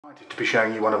Delighted to be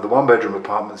showing you one of the one-bedroom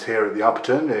apartments here at the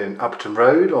Upperton in Upperton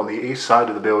Road on the east side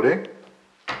of the building.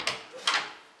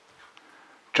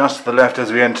 Just to the left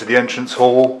as we enter the entrance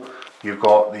hall, you've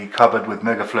got the cupboard with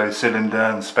megaflow cylinder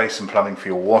and space and plumbing for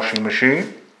your washing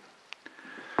machine.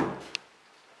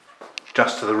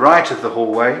 Just to the right of the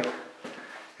hallway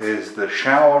is the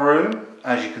shower room,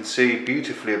 as you can see,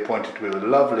 beautifully appointed with a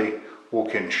lovely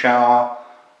walk-in shower,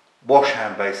 wash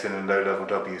hand basin and low-level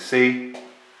WC,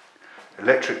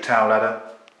 electric towel ladder.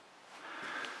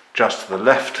 Just to the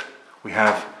left we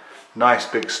have nice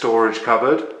big storage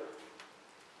cupboard,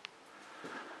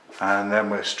 and then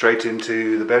we're straight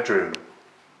into the bedroom.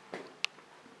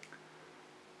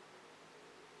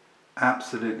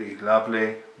 Absolutely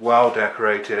lovely, well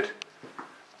decorated.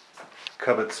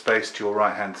 Cupboard space to your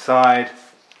right hand side,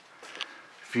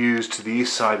 views to the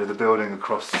east side of the building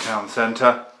across the town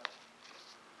centre,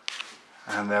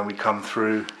 and then we come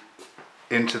through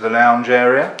into the lounge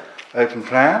area, open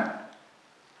plan.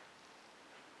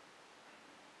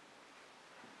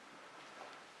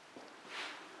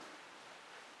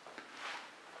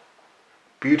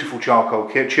 Beautiful charcoal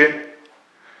kitchen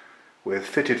with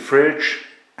fitted fridge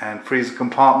and freezer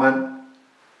compartment,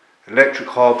 electric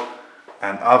hob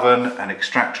and oven and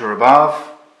extractor above,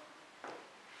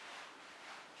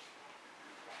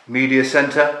 media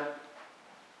centre,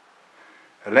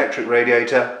 electric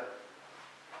radiator,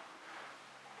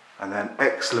 and then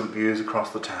excellent views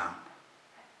across the town.